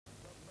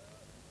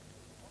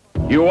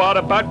You are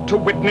about to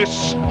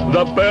witness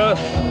the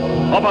birth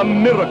of a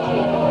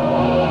miracle.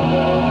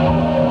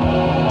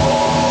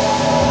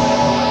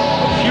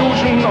 A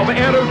fusion of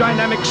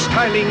aerodynamic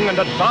styling and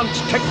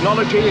advanced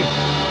technology,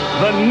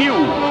 the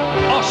new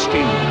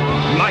Austin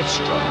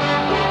Maestro.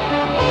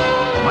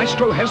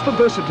 Maestro has the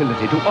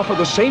versatility to offer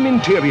the same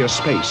interior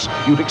space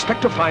you'd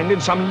expect to find in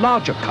some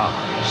larger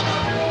cars.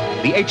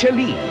 The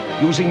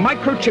HLE, using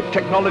microchip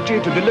technology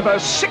to deliver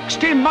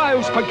 60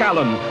 miles per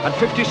gallon at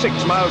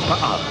 56 miles per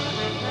hour.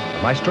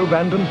 Maestro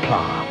Vanden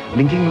Pla,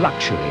 linking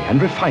luxury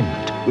and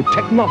refinement with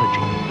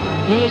technology.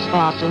 Please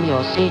fasten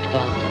your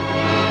seatbelt.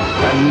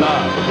 And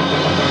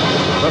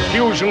now, the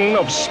fusion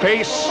of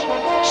space,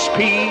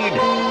 speed,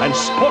 and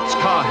sports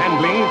car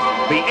handling,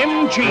 the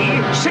MG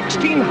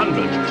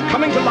 1600,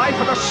 coming to life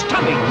at a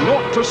stunning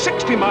 0 to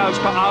 60 miles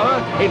per hour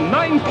in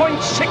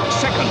 9.6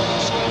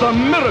 seconds. The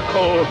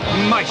miracle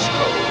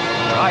Maestro.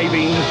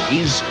 Driving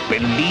is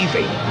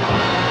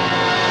believing.